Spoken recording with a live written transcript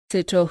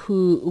Seto,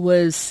 who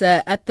was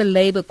at the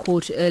Labour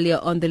Court earlier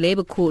on. The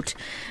Labour Court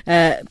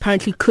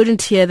apparently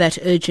couldn't hear that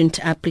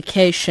urgent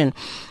application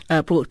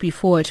brought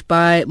before it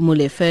by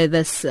Molefe.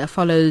 This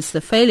follows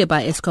the failure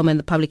by Eskom and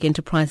the Public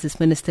Enterprises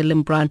Minister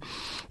Lynn Brown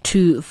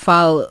to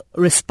file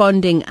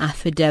responding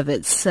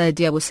affidavits.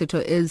 Diabo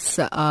Seto is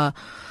our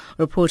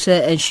reporter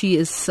and she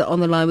is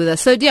on the line with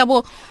us. So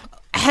Diabo,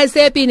 has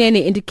there been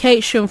any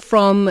indication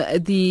from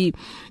the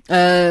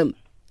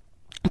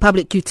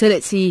public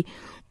utility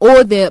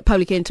or the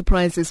Public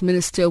Enterprises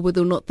Minister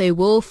whether or not they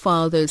will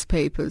file those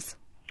papers?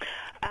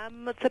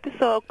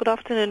 So good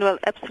afternoon. Well,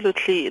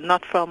 absolutely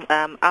not from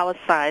our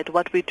side.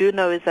 What we do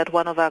know is that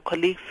one of our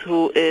colleagues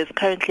who is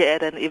currently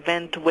at an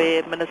event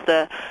where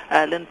Minister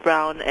Lynn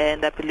Brown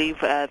and I believe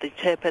the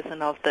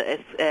chairperson of the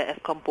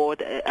Eskom board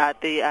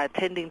they are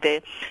attending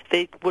there,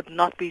 they would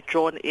not be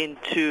drawn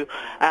into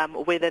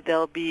whether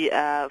they'll be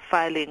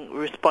filing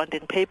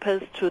responding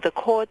papers to the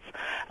courts.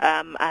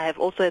 I have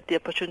also had the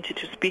opportunity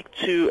to speak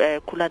to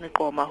Kulani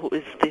Goma, who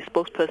is the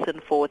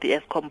spokesperson for the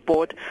Eskom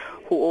board,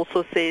 who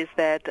also says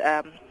that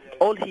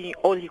all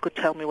he could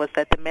tell me was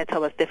that the matter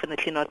was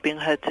definitely not being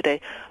heard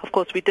today. Of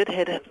course, we did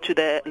head to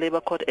the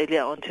Labour Court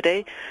earlier on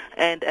today,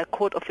 and a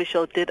court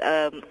official did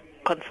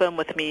confirm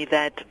with me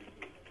that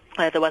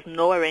there was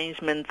no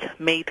arrangement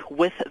made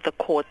with the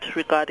court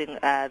regarding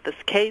this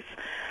case.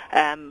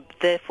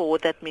 Therefore,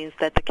 that means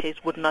that the case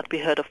would not be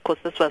heard. Of course,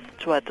 this was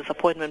to our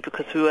disappointment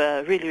because we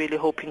were really, really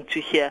hoping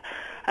to hear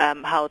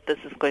how this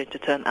is going to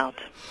turn out.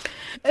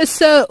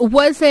 So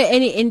was there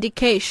any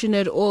indication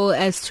at all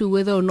as to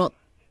whether or not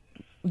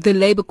the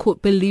Labour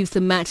Court believes the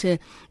matter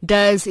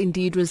does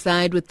indeed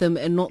reside with them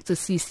and not the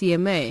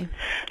CCMA?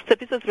 So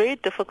this is very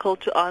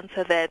difficult to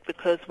answer that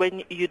because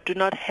when you do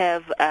not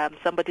have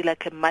somebody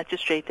like a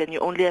magistrate and you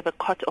only have a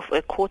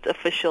court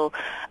official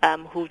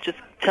who just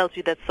tells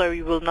you that, sorry,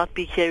 you will not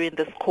be here in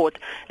this court,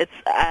 it's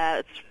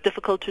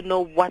difficult to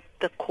know what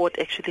the court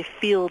actually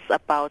feels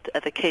about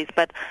the case.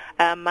 But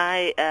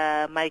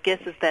my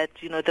guess is that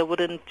they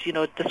wouldn't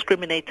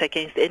discriminate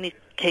against any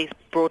case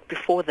brought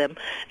before them.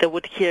 They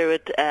would hear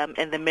it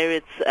and the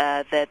merits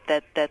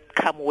that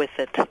come with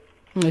it.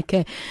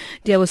 Okay.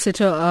 Diabo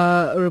Seto,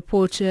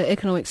 our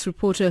economics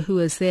reporter who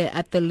was there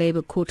at the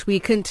Labour Court. We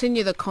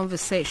continue the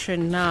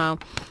conversation now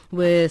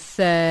with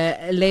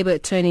Labour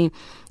attorney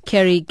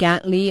Kerry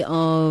Gatley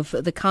of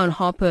the Count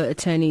Harper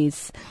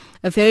Attorneys.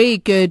 A very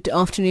good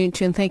afternoon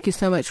to you and thank you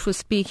so much for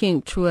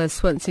speaking to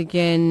us once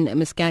again,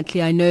 Ms.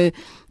 Gatley. I know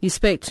you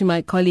spoke to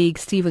my colleague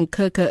Stephen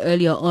Kirker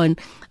earlier on,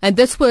 and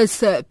this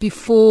was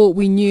before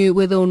we knew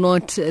whether or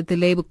not the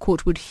Labour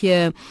Court would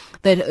hear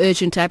that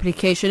urgent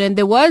application. And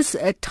there was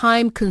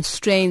time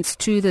constraints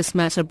to this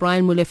matter.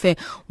 Brian Molefe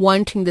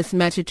wanting this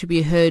matter to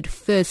be heard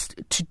first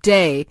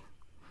today.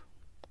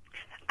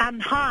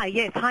 Hi,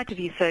 yes, hi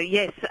to you, sir.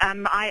 Yes,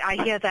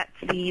 I hear that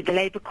the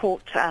Labour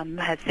Court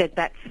has said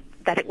that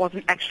it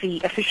wasn't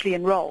actually officially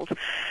enrolled.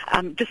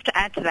 Just to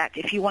add to that,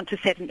 if you want to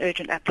set an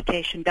urgent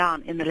application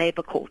down in the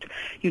Labour Court,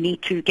 you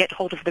need to get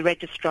hold of the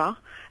registrar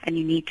and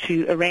you need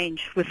to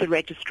arrange with the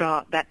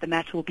registrar that the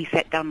matter will be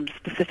set down on a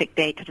specific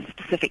date at a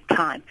specific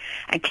time.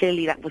 And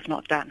clearly that was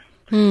not done.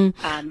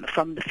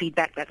 From the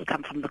feedback that's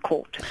come from the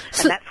court.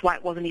 And that's why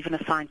it wasn't even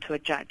assigned to a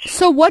judge.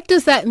 So what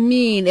does that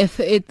mean if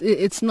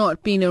it's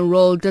not been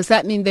enrolled? Does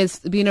that mean there's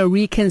been a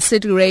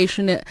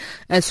reconsideration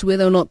as to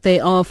whether or not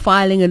they are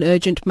filing an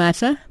urgent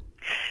matter?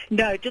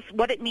 No, just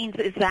what it means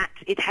is that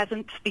it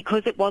hasn't,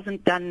 because it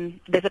wasn't done,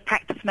 there's a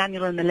practice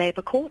manual in the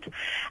Labour Court,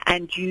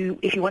 and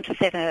if you want to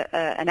set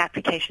an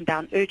application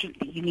down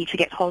urgently, you need to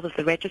get hold of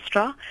the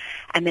registrar,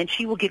 and then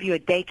she will give you a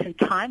date and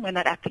time when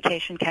that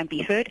application can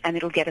be heard, and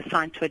it'll get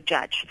assigned to a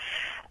judge.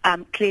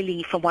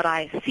 Clearly, from what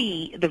I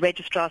see, the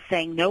registrar is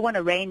saying no one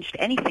arranged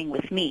anything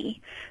with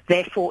me,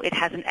 therefore it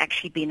hasn't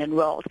actually been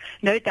enrolled.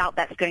 No doubt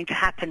that's going to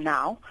happen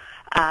now.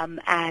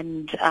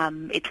 And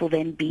it will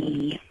then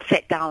be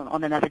set down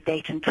on another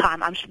date and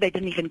time. I'm sure they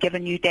didn't even give a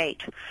new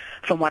date,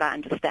 from what I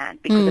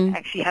understand, because it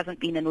actually hasn't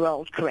been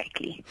enrolled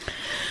correctly.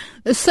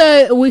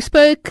 So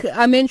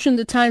I mentioned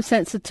the time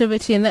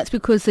sensitivity, and that's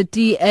because the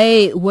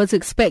DA was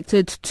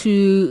expected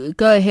to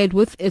go ahead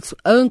with its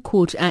own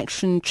court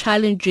action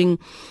challenging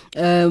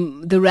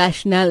the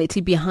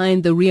rationality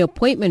behind the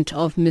reappointment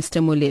of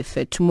Mr.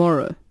 Molefe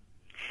tomorrow.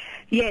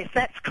 Yes,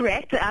 that's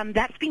correct.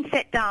 That's been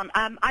set down.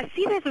 I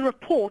see there's a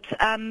report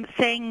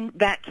saying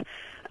that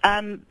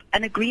an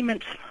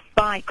agreement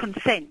by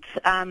consent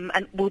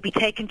and will be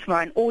taken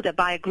tomorrow, an order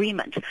by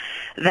agreement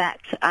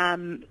that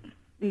Mr.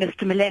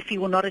 Molefe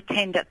will not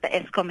attend at the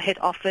Eskom head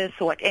office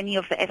or at any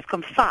of the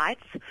Eskom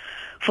sites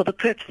for the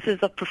purposes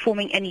of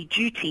performing any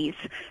duties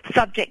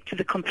subject to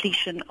the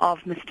completion of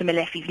Mr.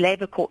 Molefe's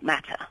Labour Court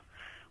matter,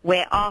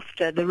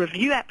 whereafter the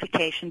review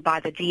application by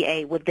the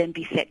DA would then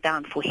be set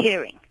down for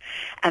hearing,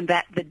 and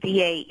that the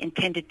DA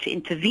intended to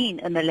intervene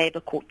in the Labour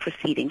Court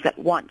proceedings at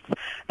once.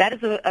 That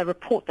is a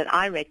report that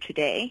I read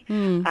today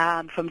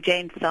from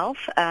James Self.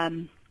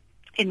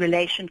 in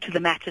relation to the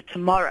matter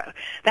tomorrow.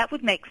 That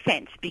would make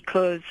sense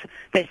because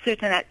there's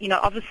certain that,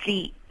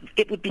 obviously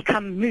it would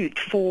become moot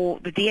for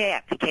the DA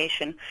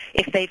application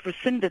if they've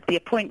rescinded the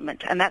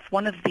appointment. And that's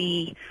one of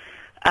the,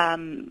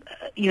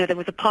 there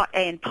was a Part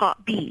A and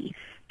Part B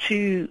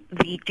to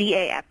the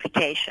DA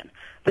application.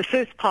 The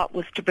first part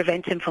was to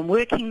prevent him from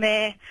working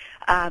there.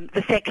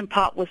 The second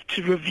part was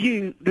to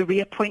review the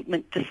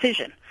reappointment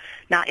decision.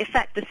 Now, if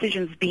that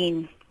decision's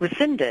been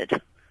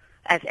rescinded,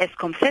 as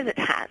Eskom says it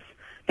has,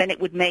 then it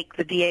would make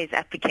the DA's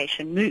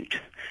application moot.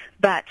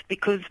 But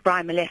because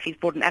Brian Molefi's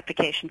brought an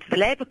application to the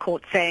Labour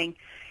Court saying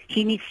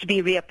he needs to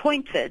be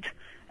reappointed,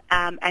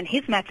 and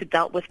his matter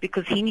dealt with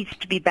because he needs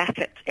to be back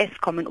at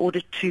Eskom in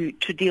order to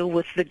deal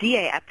with the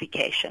DA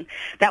application.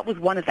 That was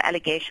one of the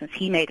allegations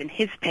he made in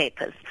his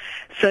papers.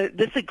 So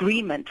this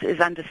agreement is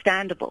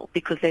understandable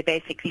because they're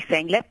basically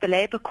saying let the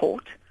Labour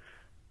Court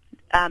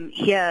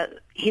hear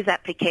his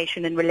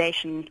application in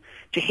relation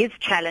to his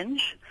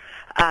challenge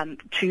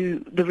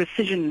to the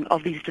rescission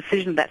of these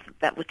decisions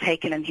that were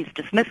taken and his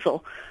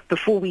dismissal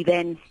before we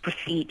then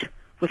proceed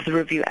with the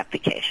review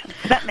application.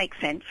 So that makes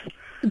sense.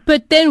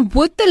 But then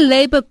would the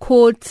Labour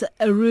Court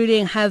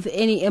ruling have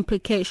any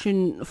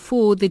implication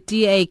for the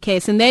DA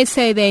case? And they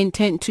say they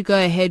intend to go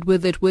ahead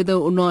with it whether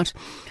or not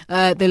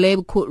the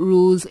Labour Court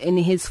rules in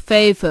his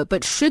favour.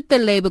 But should the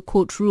Labour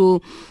Court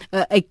rule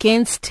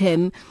against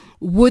him,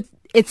 would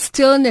it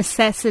still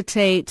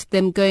necessitate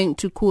them going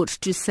to court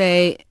to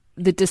say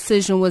the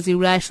decision was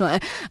irrational?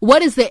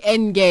 What is the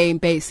end game,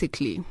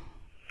 basically?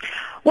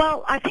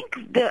 Well, I think,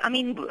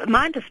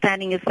 my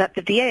understanding is that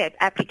the DA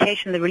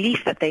application, the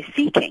relief that they're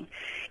seeking,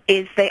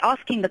 is they're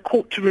asking the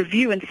court to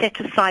review and set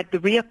aside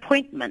the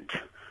reappointment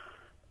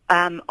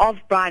of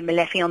Brian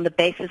Molefi on the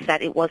basis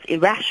that it was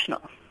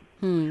irrational.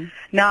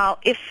 Now,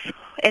 if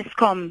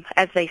Eskom,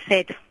 as they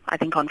said, I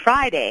think on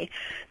Friday,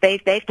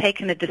 they've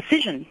taken a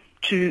decision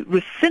to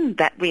rescind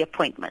that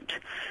reappointment,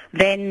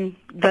 then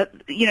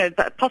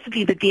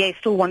possibly the DA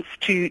still wants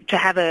to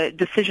have a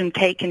decision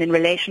taken in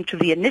relation to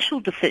the initial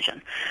decision.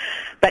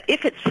 But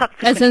if it's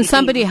subsequently... As in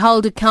somebody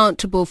held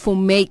accountable for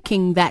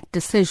making that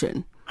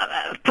decision?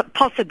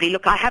 Possibly.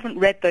 Look, I haven't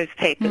read those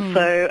papers,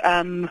 so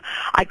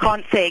I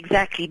can't say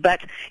exactly,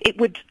 but it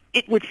would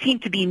seem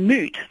to be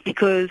moot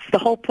because the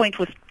whole point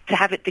was to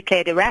have it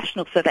declared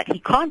irrational so that he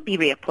can't be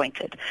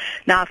reappointed.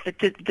 Now, if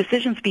the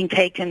decision's been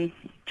taken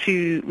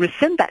to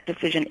rescind that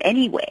decision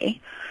anyway,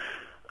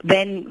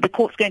 then the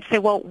court's going to say,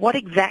 well, what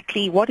is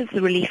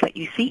the relief that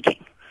you're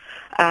seeking?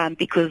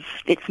 Because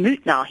it's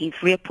moot now. His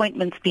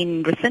reappointment's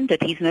been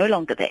rescinded. He's no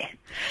longer there.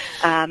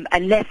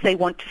 Unless they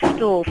want to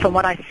still, from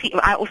what I see,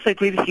 I also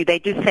agree with you, they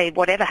do say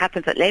whatever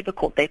happens at Labour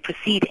Court, they're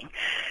proceeding.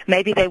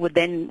 Maybe they would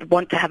then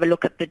want to have a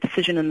look at the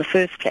decision in the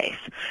first place.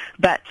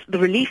 But the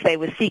relief they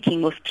were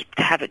seeking was to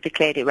have it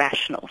declared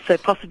irrational. So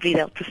possibly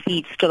they'll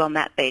proceed still on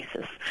that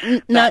basis.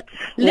 But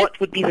what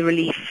would be the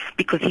relief?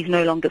 Because he's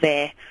no longer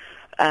there.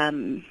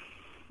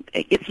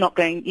 It's not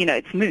going,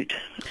 it's moot.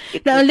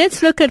 Now,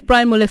 let's look at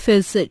Brian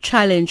Molefi's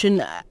challenge.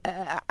 And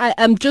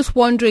I'm just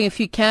wondering if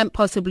you can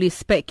possibly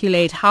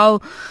speculate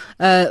how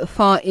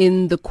far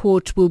in the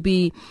court will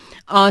be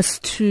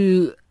asked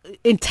to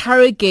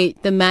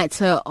interrogate the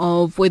matter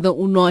of whether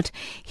or not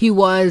he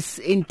was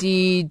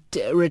indeed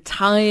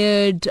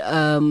retired,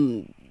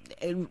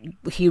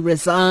 he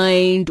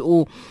resigned,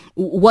 or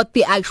what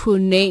the actual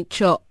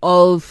nature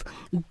of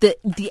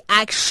the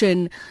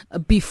action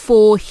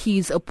before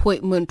his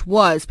appointment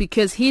was,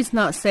 because he's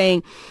not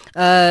saying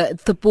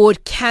the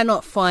board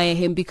cannot fire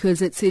him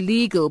because it's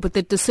illegal, but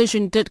the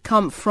decision did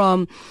come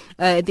from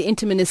the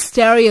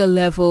interministerial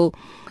level,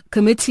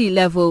 committee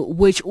level,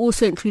 which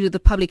also included the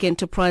Public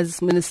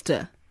Enterprise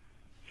Minister.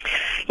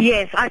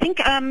 Yes, I think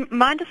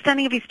my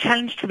understanding of his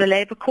challenge to the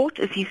Labour Court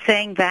is he's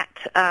saying that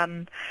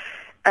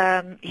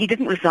he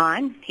didn't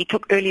resign. He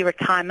took early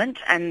retirement,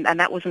 and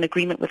that was an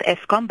agreement with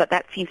Eskom, but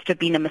that seems to have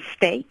been a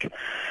mistake.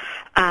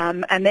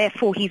 And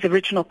therefore, his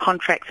original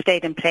contract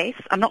stayed in place.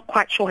 I'm not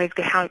quite sure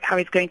how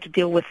he's going to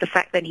deal with the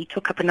fact that he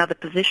took up another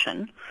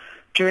position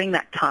during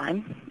that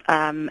time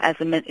as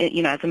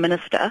a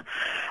minister,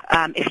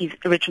 if his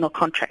original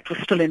contract was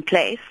still in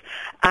place.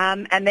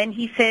 And then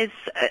he says,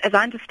 as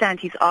I understand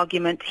his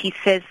argument, he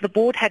says the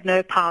board had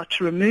no power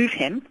to remove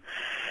him,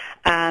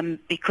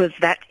 because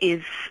that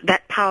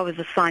power is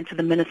assigned to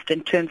the minister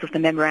in terms of the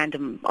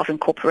memorandum of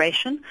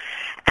incorporation,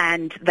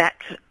 and that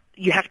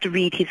you have to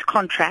read his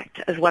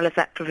contract as well as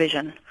that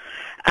provision,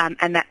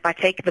 and that by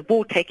the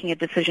board taking a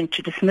decision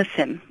to dismiss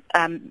him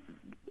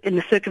in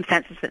the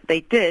circumstances that they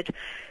did,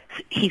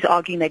 he's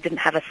arguing they didn't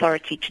have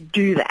authority to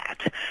do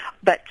that.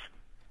 But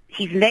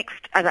his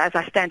next, as I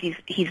understand,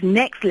 his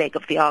next leg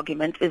of the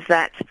argument is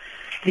that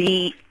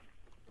that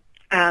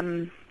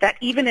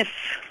even if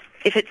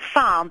it's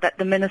found that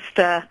the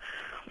minister,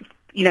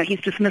 his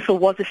dismissal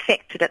was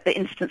effected at the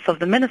instance of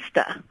the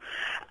minister,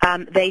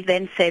 they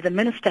then say the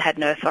minister had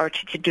no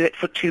authority to do it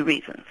for two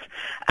reasons.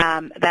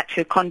 That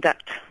her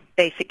conduct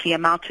basically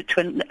amounted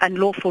to an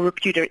unlawful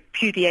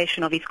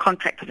repudiation of his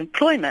contract of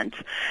employment,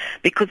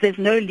 because there's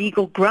no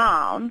legal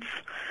grounds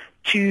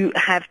to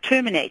have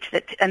terminated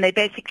it, and they're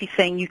basically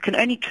saying you can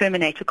only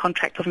terminate a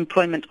contract of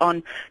employment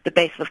on the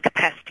basis of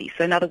capacity.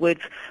 So in other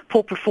words,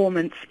 poor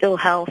performance, ill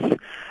health,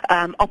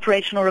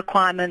 operational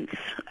requirements,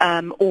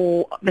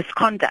 or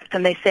misconduct.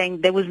 And they're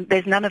saying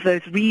there's none of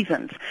those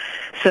reasons.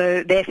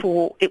 So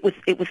therefore, it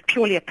was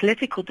purely a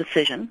political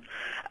decision,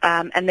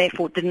 and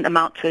therefore it didn't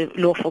amount to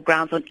lawful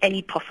grounds on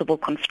any possible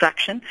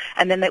construction.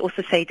 And then they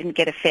also say he didn't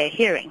get a fair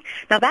hearing.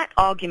 Now that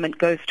argument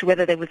goes to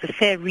whether there was a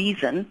fair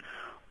reason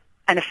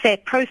and a fair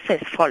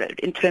process followed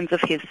in terms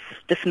of his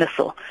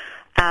dismissal.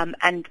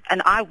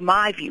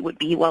 My view would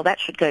be, well, that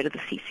should go to the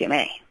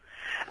CCMA.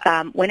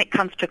 When it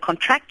comes to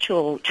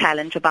contractual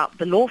challenge about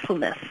the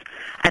lawfulness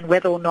and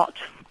whether or not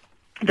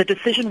the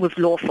decision was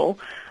lawful,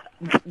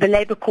 the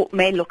Labour Court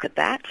may look at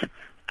that.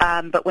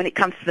 But when it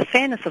comes to the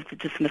fairness of the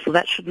dismissal,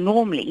 that should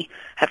normally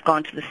have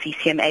gone to the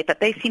CCMA. But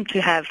they seem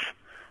to have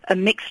a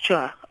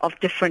mixture of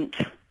different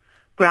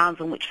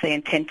grounds on which they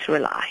intend to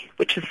rely,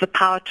 which is the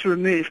power to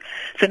remove.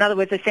 So in other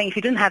words, they're saying if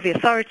you didn't have the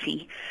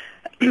authority,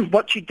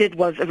 what you did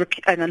was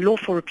an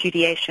unlawful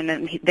repudiation,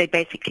 and they're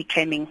basically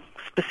claiming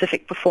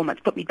specific performance.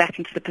 Put me back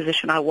into the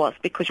position I was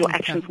because your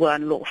actions were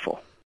unlawful.